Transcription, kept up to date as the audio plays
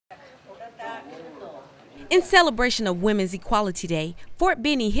In celebration of Women's Equality Day, Fort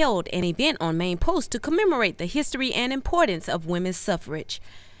Benning held an event on Main Post to commemorate the history and importance of women's suffrage.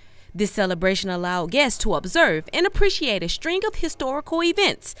 This celebration allowed guests to observe and appreciate a string of historical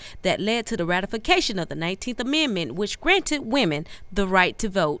events that led to the ratification of the 19th Amendment, which granted women the right to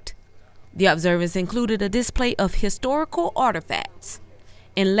vote. The observance included a display of historical artifacts.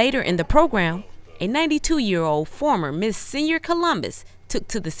 And later in the program, a 92-year-old former Miss Senior Columbus took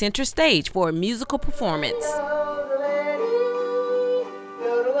to the center stage for a musical performance.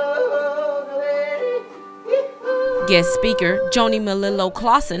 Guest speaker Joni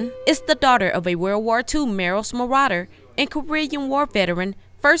Malillo-Clausen is the daughter of a World War II Maros Marauder and Korean War veteran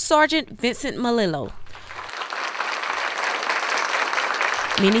First Sergeant Vincent Malillo.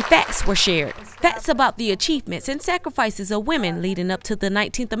 Many facts were shared, facts about the achievements and sacrifices of women leading up to the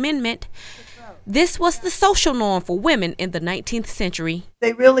 19th Amendment. This was the social norm for women in the 19th century.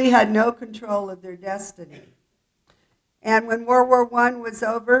 They really had no control of their destiny. And when World War I was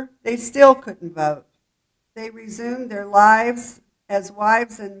over, they still couldn't vote. They resumed their lives as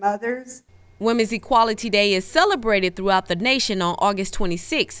wives and mothers. Women's Equality Day is celebrated throughout the nation on August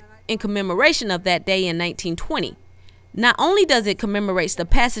 26 in commemoration of that day in 1920. Not only does it commemorate the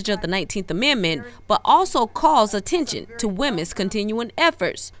passage of the 19th Amendment, but also calls attention to women's continuing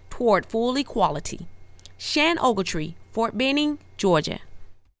efforts toward full equality. Shan Ogletree, Fort Benning, Georgia.